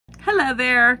Hello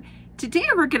there. Today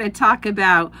we're going to talk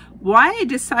about why I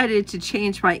decided to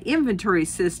change my inventory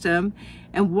system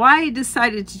and why I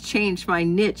decided to change my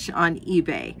niche on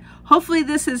eBay. Hopefully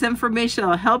this is information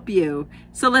that'll help you.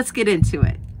 So let's get into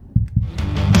it.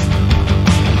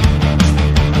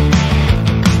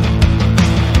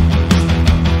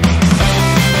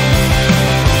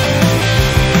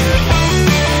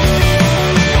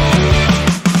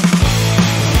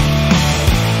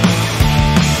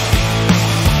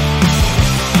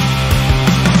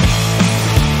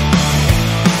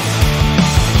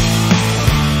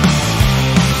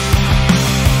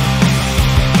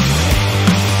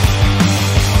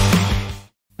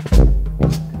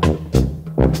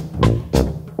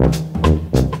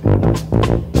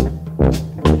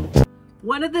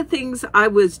 One of the things I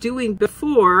was doing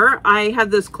before, I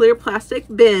had those clear plastic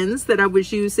bins that I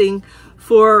was using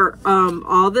for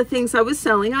all the things I was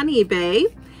selling on eBay.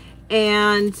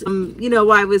 And, you know,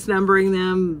 I was numbering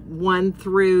them 1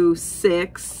 through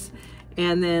 6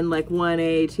 and then like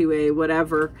 1A, 2A,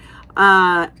 whatever.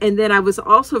 And then I was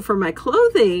also, for my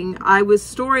clothing, I was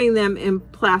storing them in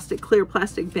clear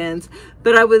plastic bins,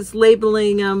 but I was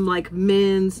labeling them like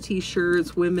men's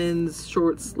t-shirts, women's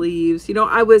short sleeves. You know,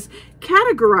 I was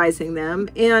categorizing them,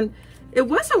 and it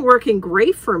wasn't working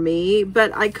great for me,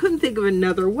 but I couldn't think of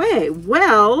another way.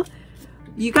 Well,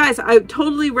 you guys, I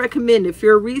totally recommend, if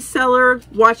you're a reseller,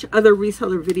 watch other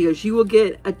reseller videos. You will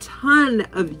get a ton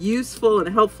of useful and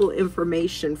helpful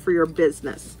information for your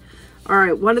business. All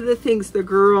right, one of the things the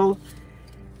girl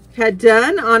had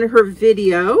done on her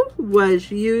video was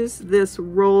use this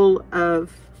roll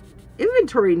of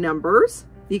inventory numbers.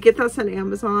 You get this on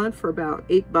Amazon for about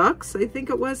 $8, I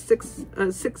think it was, 6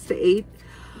 to 8.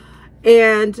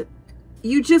 And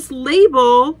you just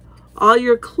label all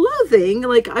your clothing.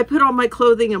 Like, I put all my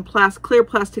clothing in clear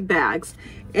plastic bags,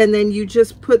 and then you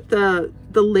just put the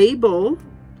label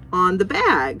on the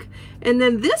bag. And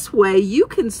then this way you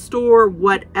can store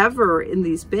whatever in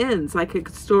these bins. I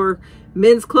could store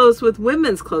men's clothes with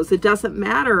women's clothes. It doesn't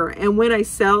matter. And when I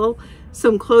sell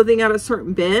some clothing out of a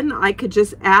certain bin, I could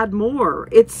just add more.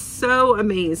 It's so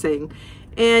amazing.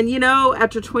 And you know,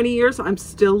 after 20 years, I'm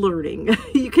still learning.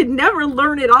 You can never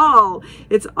learn it all.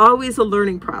 It's always a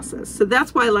learning process. So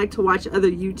that's why I like to watch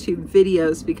other YouTube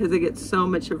videos, because I get so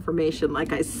much information,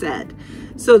 like I said.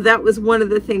 So that was one of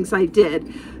the things I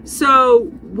did. So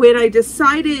when I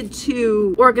decided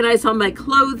to organize all my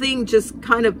clothing, just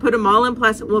kind of put them all in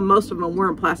plastic, well, most of them were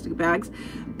in plastic bags,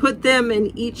 put them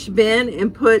in each bin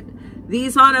and put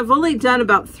these on. I've only done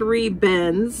about 3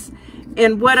 bins.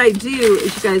 And what I do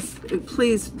is, you guys,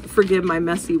 please forgive my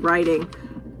messy writing,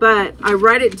 but I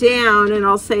write it down and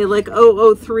I'll say like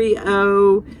 0030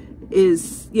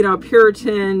 is, you know, a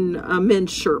Puritan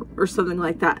men's shirt or something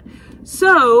like that.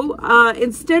 So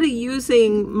instead of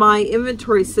using my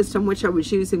inventory system, which I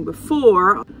was using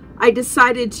before, I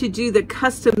decided to do the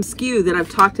custom SKU that I've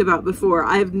talked about before.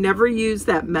 I've never used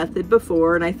that method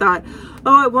before, and I thought,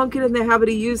 oh, I won't get in the habit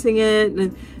of using it,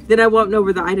 and then I won't know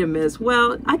where the item is.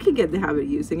 Well, I can get in the habit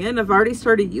of using it, and I've already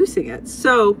started using it.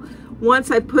 So once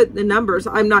I put the numbers,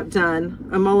 I'm not done.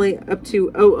 I'm only up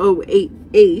to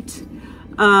 0088.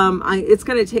 It's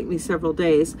going to take me several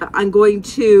days. I'm going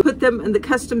to put them in the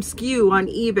custom SKU on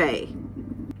eBay.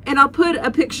 And I'll put a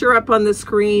picture up on the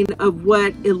screen of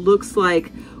what it looks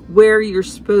like, where you're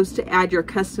supposed to add your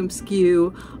custom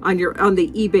SKU on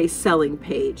the eBay selling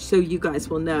page, so you guys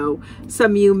will know.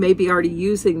 Some of you may be already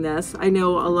using this. I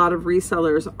know a lot of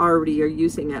resellers already are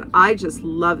using it. I just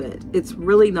love it. It's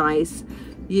really nice.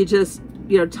 You just,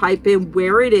 you know, type in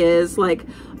where it is. Like,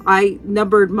 I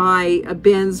numbered my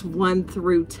bins 1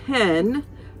 through 10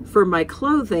 for my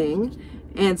clothing.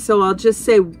 And so I'll just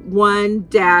say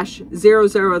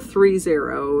 1-0030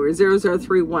 or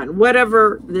 0031,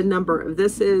 whatever the number of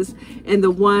this is, and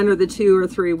the 1 or the 2 or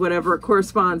 3, whatever,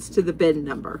 corresponds to the bin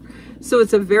number. So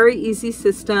it's a very easy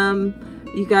system.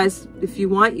 You guys, if you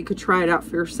want, you could try it out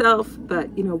for yourself,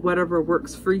 but you know, whatever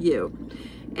works for you.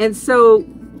 And so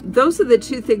those are the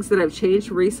 2 things that I've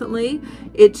changed recently.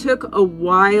 It took a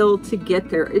while to get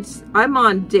there. I'm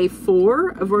on day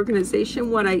 4 of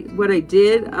organization. What I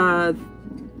did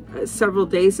several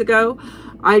days ago,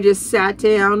 I just sat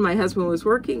down. My husband was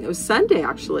working. It was Sunday,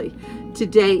 actually.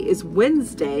 Today is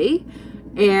Wednesday,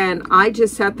 and I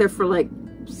just sat there for like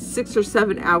 6 or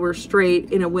 7 hours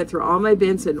straight, and I went through all my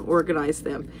bins and organized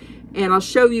them. And I'll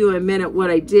show you in a minute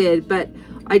what I did, but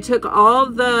I took all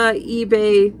the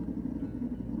eBay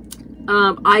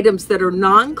items that are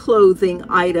non-clothing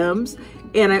items,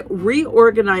 and I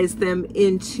reorganized them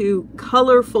into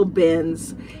colorful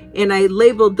bins, and I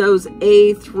labeled those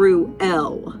A through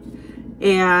L.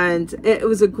 And it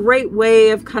was a great way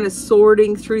of kind of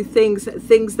sorting through things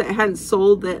that hadn't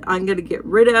sold that I'm going to get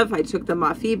rid of. I took them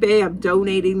off eBay. I'm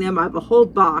donating them. I have a whole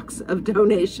box of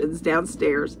donations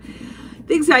downstairs.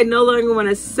 Things I no longer want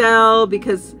to sell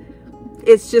because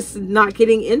it's just not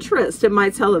getting interest. It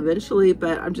might sell eventually,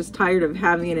 but I'm just tired of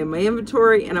having it in my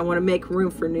inventory, and I want to make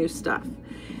room for new stuff.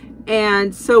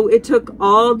 And so it took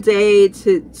all day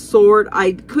to sort.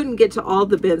 I couldn't get to all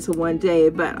the bins in one day,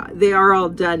 but they are all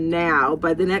done now.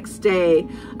 By the next day,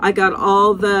 I got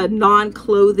all the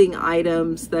non-clothing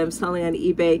items that I'm selling on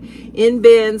eBay in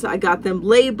bins. I got them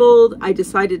labeled. I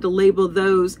decided to label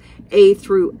those A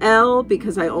through L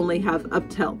because I only have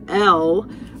up till L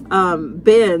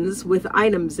bins with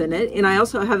items in it. And I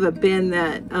also have a bin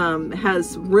that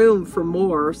has room for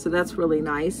more, so that's really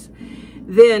nice.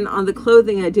 Then on the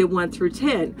clothing, I did 1 through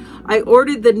 10. I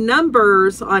ordered the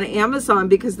numbers on Amazon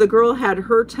because the girl had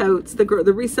her totes, the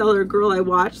reseller girl I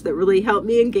watched that really helped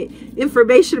me and get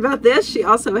information about this. She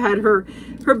also had her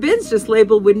bins just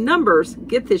labeled with numbers.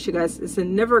 Get this, you guys, this had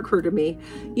never occurred to me.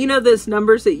 You know those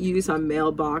numbers that you use on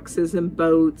mailboxes and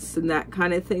boats and that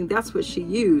kind of thing? That's what she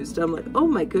used. I'm like, oh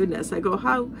my goodness. I go,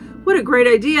 what a great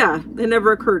idea. That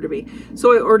never occurred to me.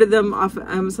 So I ordered them off of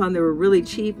Amazon. They were really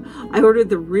cheap. I ordered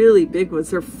the really big ones.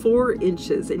 They're 4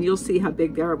 inches, and you'll see how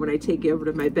big they are when I take you over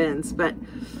to my bins. But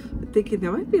I'm thinking they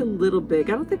might be a little big.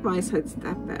 I don't think my side's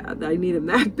that bad. I need them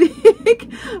that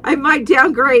big. I might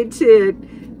downgrade to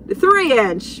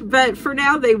 3-inch, but for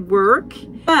now they work.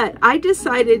 But I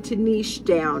decided to niche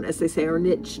down, as they say, or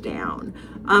niche down.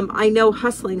 I know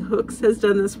Hustling Hooks has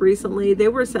done this recently. They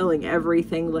were selling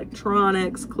everything,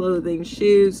 electronics, clothing,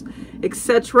 shoes,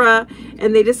 etc.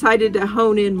 And they decided to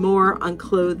hone in more on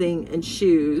clothing and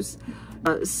shoes.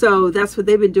 So that's what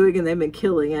they've been doing, and they've been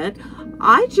killing it.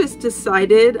 I just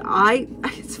decided,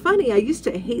 it's funny, I used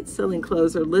to hate selling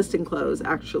clothes or listing clothes,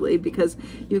 actually, because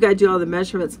you've got to do all the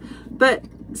measurements. But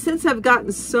since I've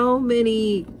gotten so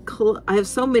many, I have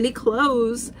so many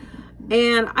clothes,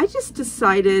 and I just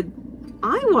decided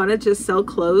I want to just sell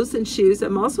clothes and shoes.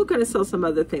 I'm also going to sell some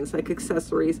other things like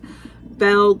accessories,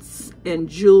 belts and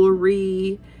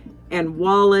jewelry and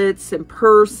wallets and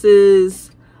purses,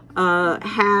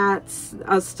 hats.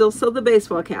 I'll still sell the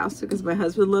baseball caps because my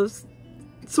husband loves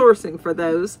sourcing for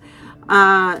those.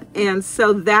 And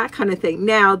so that kind of thing.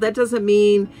 Now, that doesn't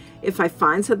mean if I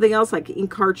find something else like ink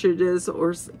cartridges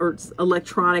or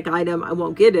electronic item, I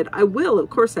won't get it. I will, of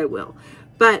course I will.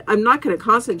 But I'm not going to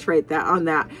concentrate on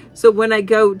that. So when I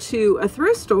go to a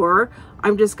thrift store,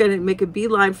 I'm just going to make a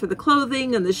beeline for the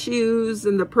clothing and the shoes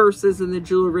and the purses and the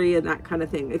jewelry and that kind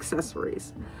of thing,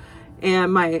 accessories.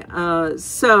 And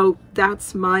so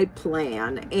that's my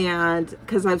plan. And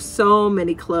because I have so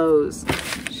many clothes,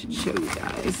 I should show you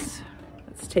guys.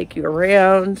 Let's take you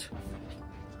around.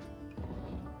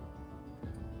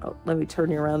 Oh, let me turn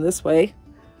you around this way.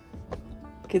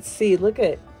 You can see, look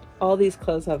at all these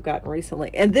clothes I've gotten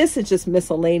recently. And this is just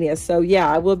miscellaneous. So yeah,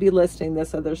 I will be listing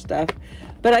this other stuff.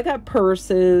 But I got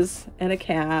purses and a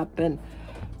cap.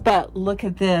 But look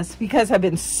at this. Because I've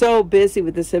been so busy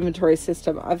with this inventory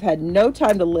system, I've had no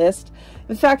time to list.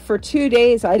 In fact, for 2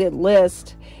 days, I didn't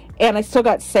list. And I still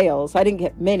got sales. I didn't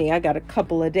get many. I got a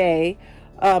couple a day.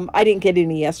 I didn't get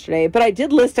any yesterday. But I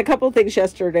did list a couple of things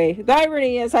yesterday. The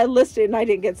irony is I listed and I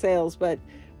didn't get sales. But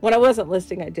when I wasn't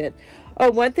listing, I did. Oh,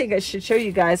 one thing I should show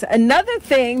you guys. Another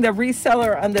thing the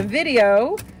reseller on the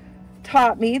video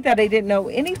taught me that I didn't know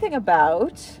anything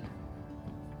about.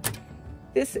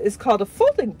 This is called a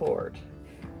folding board.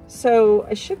 So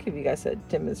I should give you guys a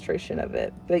demonstration of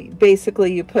it. But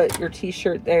basically you put your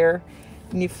t-shirt there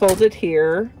and you fold it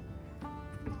here.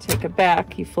 Take it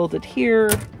back. You fold it here.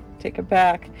 Take it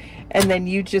back. And then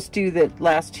you just do the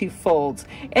last 2 folds.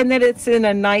 And then it's in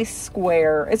a nice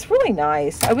square. It's really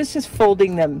nice. I was just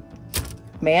folding them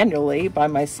manually by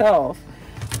myself.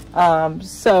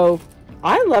 So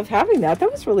I love having that.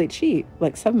 That was really cheap,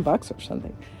 like $7 or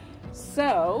something.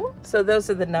 So those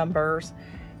are the numbers.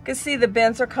 You can see the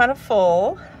bins are kind of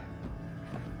full,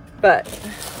 but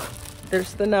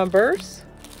there's the numbers.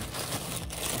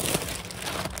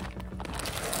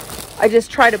 I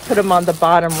just try to put them on the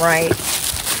bottom right.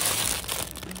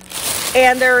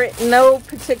 And they're in no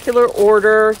particular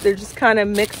order. They're just kind of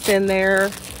mixed in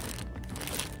there.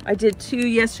 I did 2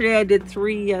 yesterday. I did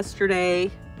 3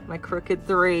 yesterday. My crooked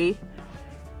 3.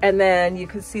 And then you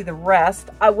can see the rest.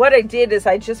 What I did is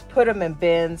I just put them in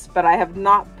bins, but I have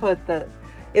not put the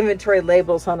inventory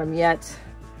labels on them yet.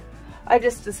 I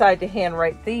just decided to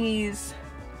handwrite these.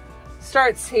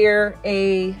 Starts here,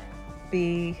 A,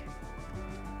 B,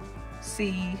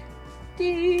 C,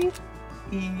 D,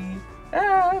 E,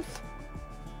 F.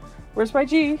 Where's my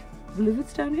G? I believe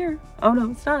it's down here. Oh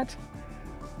no, it's not.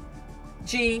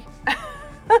 G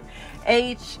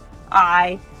H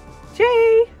I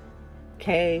J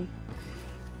K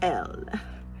L.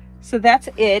 So that's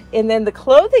it. And then the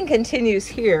clothing continues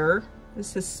here.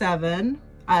 This is 7.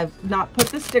 I've not put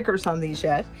the stickers on these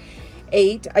yet.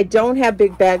 8. I don't have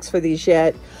big bags for these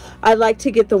yet. I like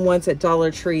to get the ones at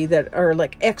Dollar Tree that are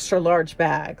like extra large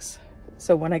bags.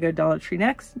 So when I go Dollar Tree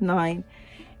next, 9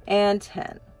 and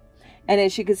 10. And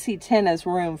as you can see, 10 has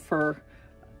room for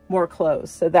more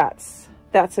clothes. So that's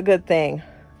a good thing.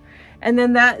 And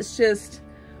then that's just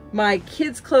my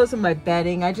kids' clothes and my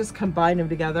bedding. I just combine them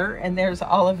together. And there's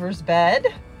Oliver's bed.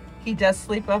 He does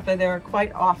sleep up in there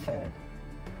quite often.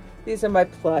 These are my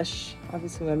plush,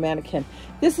 obviously my mannequin.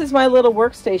 This is my little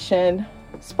workstation.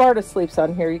 Sparta sleeps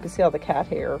on here. You can see all the cat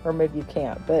hair, or maybe you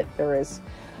can't, but there is.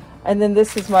 And then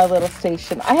this is my little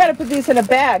station. I had to put these in a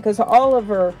bag because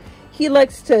Oliver, he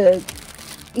likes to,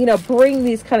 you know, bring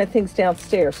these kind of things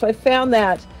downstairs. So I found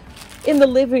that in the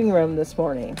living room this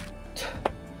morning.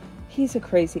 He's a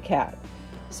crazy cat.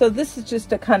 So this is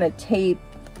just a kind of tape,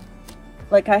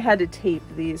 like I had to tape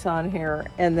these on here,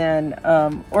 and then,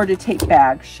 or to tape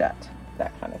bags shut,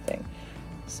 that kind of thing.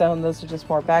 So, and those are just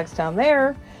more bags down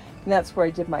there. And that's where I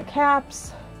did my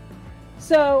caps.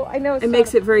 So I know it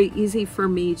makes it very easy for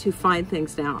me to find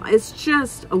things now. It's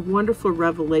just a wonderful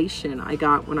revelation I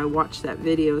got when I watched that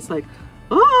video. It's like,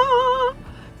 ah,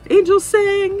 angels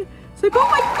sang. It's like, oh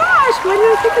my gosh, why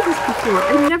didn't I think of this before?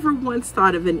 I never once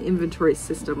thought of an inventory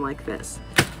system like this.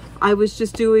 I was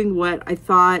just doing what I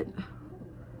thought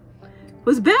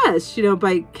was best, you know,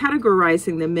 by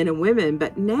categorizing the men and women.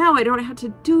 But now I don't have to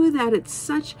do that. It's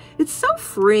so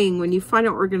freeing when you find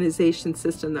an organization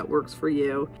system that works for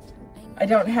you. I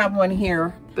don't have one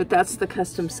here, but that's the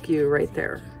custom SKU right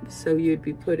there. So you'd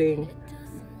be putting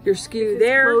your SKU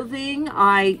there. Clothing,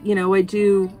 I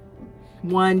do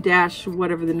 1 dash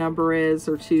whatever the number is,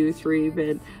 or 2, 3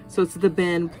 bin. So it's the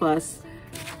bin plus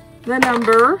the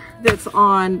number that's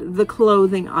on the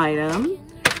clothing item.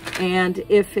 And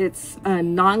if it's a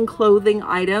non-clothing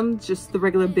item, just the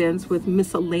regular bins with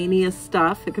miscellaneous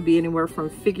stuff. It could be anywhere from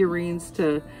figurines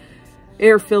to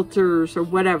air filters or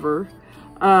whatever.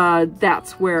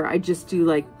 That's where I just do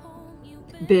like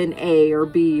bin A or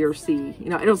B or C. You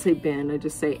know, I don't say bin, I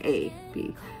just say A,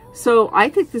 B. So I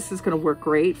think this is going to work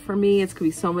great for me. It's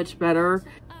going to be so much better.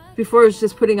 Before I was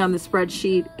just putting on the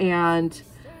spreadsheet and,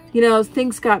 you know,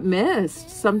 things got missed.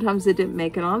 Sometimes it didn't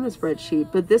make it on the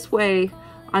spreadsheet. But this way,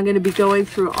 I'm going to be going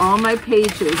through all my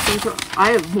pages.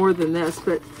 I have more than this,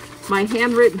 but my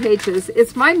handwritten pages.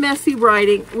 It's my messy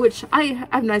writing, which I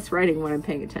have nice writing when I'm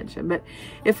paying attention. But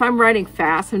if I'm writing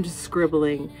fast, I'm just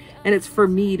scribbling. And it's for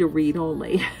me to read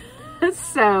only.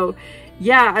 So,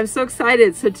 yeah, I'm so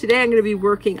excited. So today I'm going to be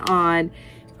working on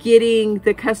getting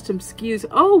the custom SKUs.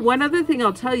 Oh, one other thing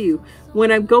I'll tell you.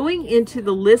 When I'm going into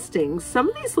the listings, some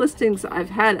of these listings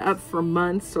I've had up for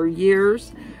months or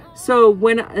years. So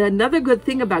another good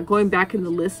thing about going back in the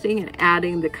listing and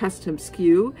adding the custom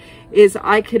SKU is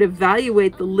I could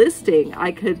evaluate the listing.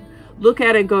 I could look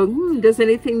at it and go, does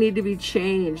anything need to be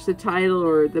changed? The title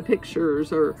or the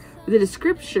pictures or the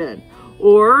description?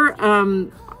 Or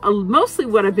mostly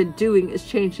what I've been doing is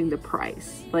changing the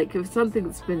price. Like if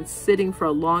something's been sitting for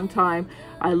a long time,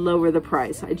 I lower the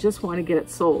price. I just want to get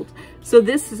it sold. So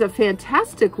this is a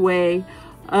fantastic way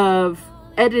of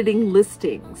editing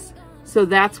listings. So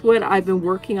that's what I've been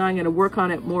working on. I'm going to work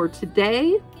on it more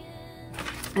today,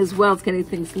 as well as getting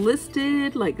things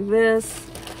listed like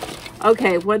this.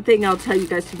 Okay, one thing I'll tell you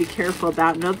guys to be careful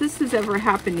about. Now, if this has ever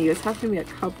happened to you, it's happened to me a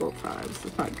couple of times.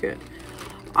 It's not good.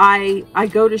 I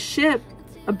go to ship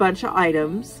a bunch of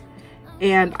items,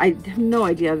 and I have no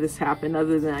idea how this happened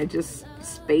other than I just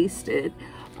spaced it.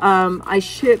 I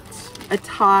shipped a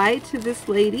tie to this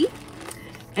lady.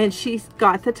 And she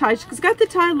got the tie. She goes, got the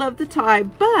tie, love the tie,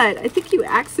 but I think you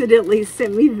accidentally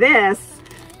sent me this.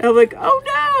 And I'm like, oh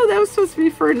no, that was supposed to be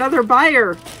for another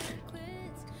buyer.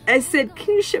 I said,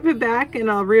 can you ship it back and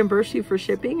I'll reimburse you for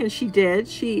shipping? And she did.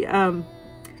 She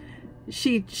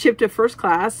shipped it first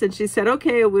class, and she said,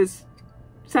 okay, it was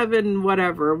 $7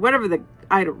 whatever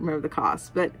I don't remember the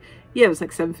cost, but yeah, it was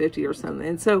like $7.50 or something.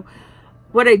 And so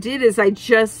what I did is I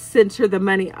just sent her the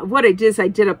money. What I did is I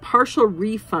did a partial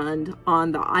refund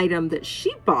on the item that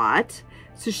she bought.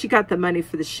 So she got the money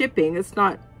for the shipping. It's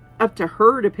not up to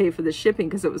her to pay for the shipping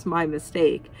because it was my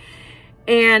mistake.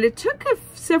 And it took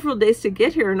several days to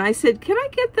get here. And I said, can I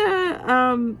get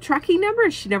the tracking number?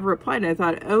 And she never replied. And I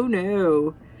thought, oh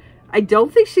no, I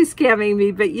don't think she's scamming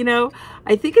me. But you know,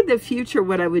 I think in the future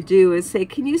what I would do is say,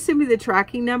 can you send me the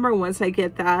tracking number? Once I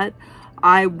get that,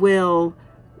 I will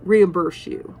reimburse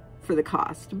you for the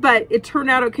cost. But it turned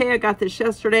out okay. I got this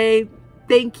yesterday.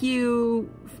 Thank you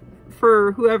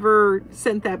for whoever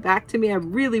sent that back to me. I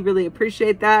really, really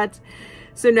appreciate that.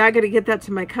 So now I got to get that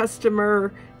to my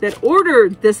customer that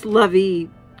ordered this lovey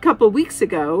a couple weeks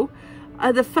ago.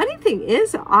 The funny thing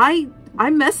is, I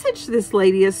messaged this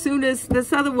lady as soon as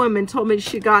this other woman told me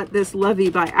she got this lovey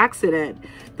by accident.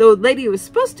 The lady who was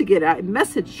supposed to get it, I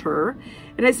messaged her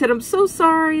and I said, I'm so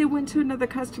sorry. I went to another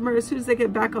customer. As soon as I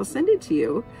get back, I'll send it to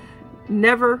you.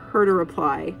 Never heard a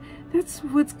reply. That's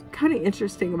what's kind of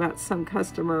interesting about some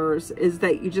customers, is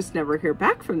that you just never hear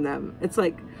back from them. It's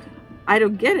like, I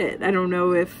don't get it. I don't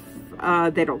know if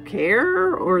they don't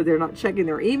care or they're not checking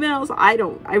their emails. I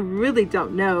really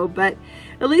don't know, but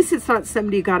at least it's not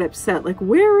somebody who got upset. Like,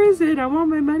 where is it? I want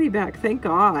my money back. Thank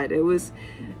God. It was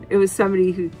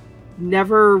somebody who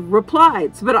never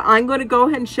replied. But I'm going to go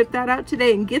ahead and ship that out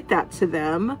today and get that to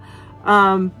them.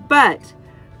 But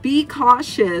be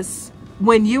cautious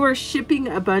when you are shipping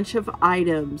a bunch of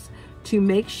items to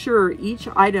make sure each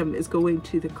item is going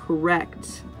to the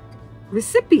correct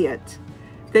recipient,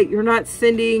 that you're not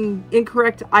sending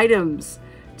incorrect items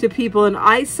to people. And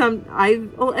I've done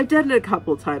it a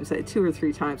couple of times, like 2 or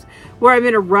 3 times, where I'm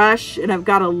in a rush and I've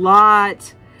got a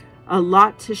lot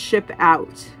to ship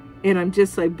out. And I'm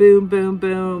just like, boom, boom,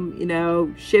 boom, you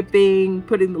know, shipping,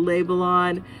 putting the label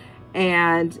on,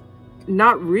 and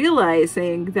not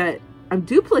realizing that I'm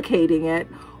duplicating it,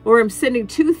 or I'm sending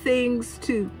 2 things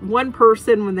to one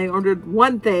person when they ordered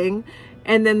one thing,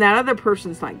 and then that other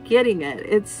person's not getting it.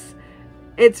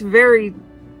 It's very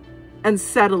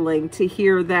unsettling to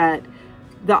hear that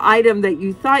the item that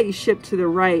you thought you shipped to the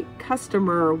right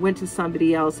customer went to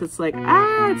somebody else. It's like,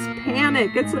 it's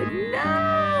panic. It's like,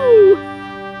 no.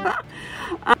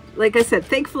 Like I said,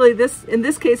 thankfully in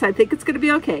this case, I think it's going to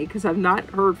be okay, because I've not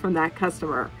heard from that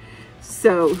customer.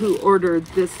 So who ordered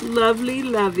this lovely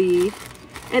lovey.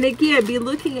 And again, be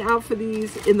looking out for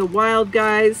these in the wild,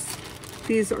 guys.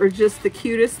 These are just the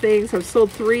cutest things. I've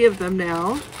sold 3 of them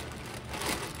now.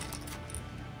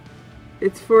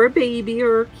 It's for a baby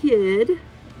or a kid.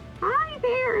 Hi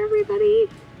there, everybody.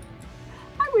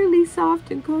 I'm really soft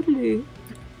and cuddly.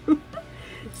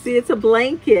 See, it's a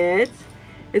blanket.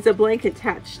 It's a blanket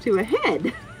attached to a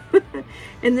head.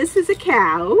 And this is a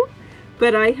cow.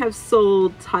 But I have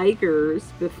sold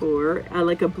tigers before,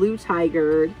 like a blue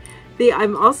tiger.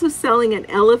 I'm also selling an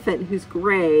elephant who's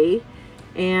gray.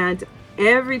 And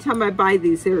every time I buy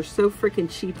these, they're so freaking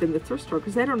cheap in the thrift store,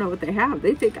 because they don't know what they have.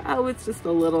 They think, oh, it's just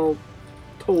a little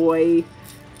toy.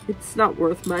 It's not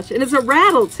worth much. And it's a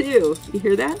rattle too. You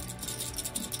hear that?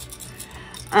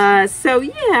 So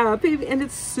yeah, baby, and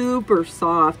it's super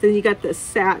soft. And you got the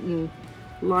satin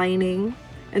lining.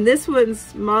 And this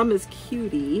one's Mama's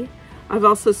Cutie. I've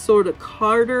also sold a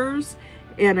Carter's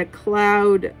and a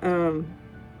Cloud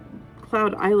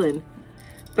Island.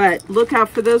 But look out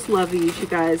for those loveys, you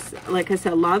guys. Like I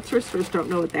said, a lot of thrift stores don't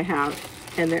know what they have.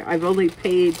 And I've only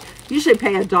usually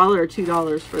pay $1 or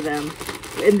 $2 for them.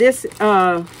 And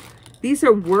these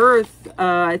are worth,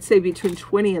 I'd say between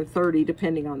 20 and 30,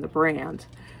 depending on the brand.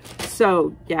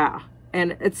 So yeah,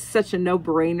 and it's such a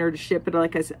no-brainer to ship it.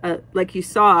 Like I said, like you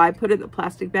saw, I put it in a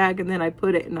plastic bag and then I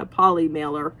put it in a poly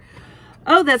mailer.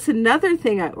 Oh, that's another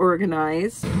thing I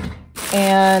organized.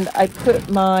 And I put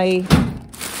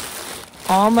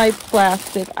all my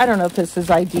plastic, I don't know if this is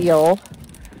ideal.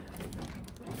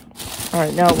 All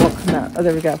right, no, it won't come out. Oh,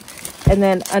 there we go. And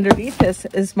then underneath this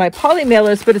is my poly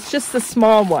mailers, but it's just the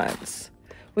small ones,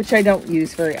 which I don't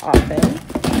use very often.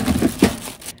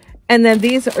 And then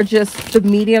these are just the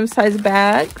medium-sized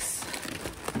bags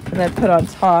that I put on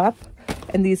top.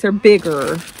 And these are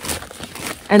bigger.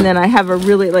 And then I have a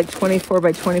really like 24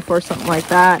 by 24, something like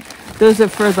that. Those are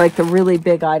for like the really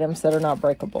big items that are not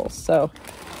breakable. So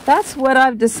that's what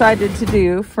I've decided to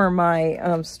do for my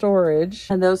storage.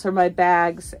 And those are my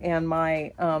bags and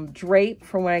my drape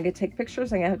for when I get to take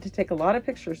pictures. I'm gonna have to take a lot of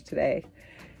pictures today.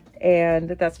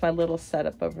 And that's my little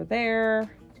setup over there.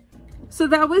 So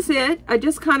that was it. I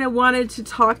just kind of wanted to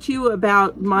talk to you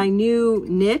about my new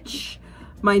niche,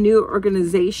 my new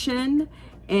organization,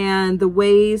 and the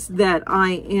ways that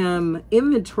I am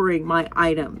inventorying my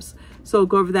items. So I'll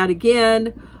go over that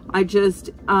again. I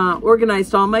just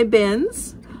organized all my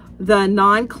bins. The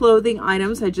non-clothing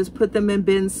items, I just put them in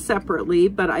bins separately,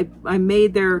 but I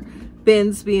made their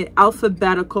bins be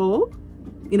alphabetical,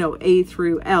 you know, A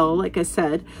through L, like I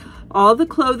said. All the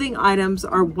clothing items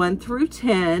are 1 through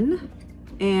 10,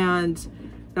 and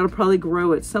that'll probably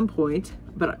grow at some point.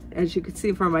 But as you can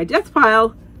see from my death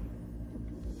pile,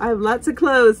 I have lots of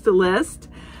clothes to list,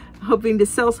 hoping to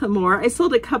sell some more. I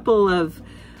sold a couple of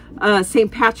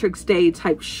St. Patrick's Day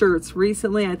type shirts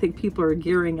recently. I think people are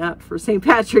gearing up for St.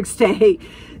 Patrick's Day.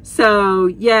 So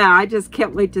yeah, I just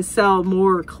can't wait to sell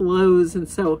more clothes. And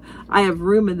so I have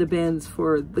room in the bins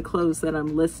for the clothes that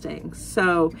I'm listing.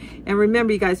 So, and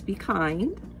remember you guys, be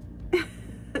kind.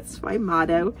 That's my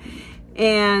motto.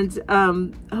 And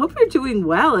I hope you're doing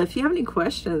well. If you have any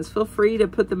questions, feel free to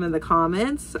put them in the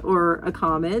comments or a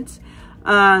comment.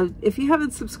 If you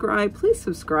haven't subscribed, please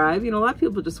subscribe. You know, a lot of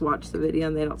people just watch the video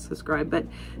and they don't subscribe, but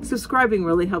subscribing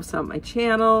really helps out my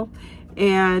channel.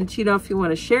 And, you know, if you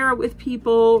want to share it with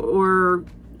people, or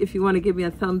if you want to give me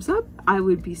a thumbs up, I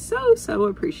would be so, so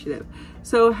appreciative.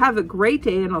 So have a great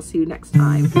day, and I'll see you next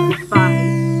time.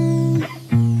 Bye.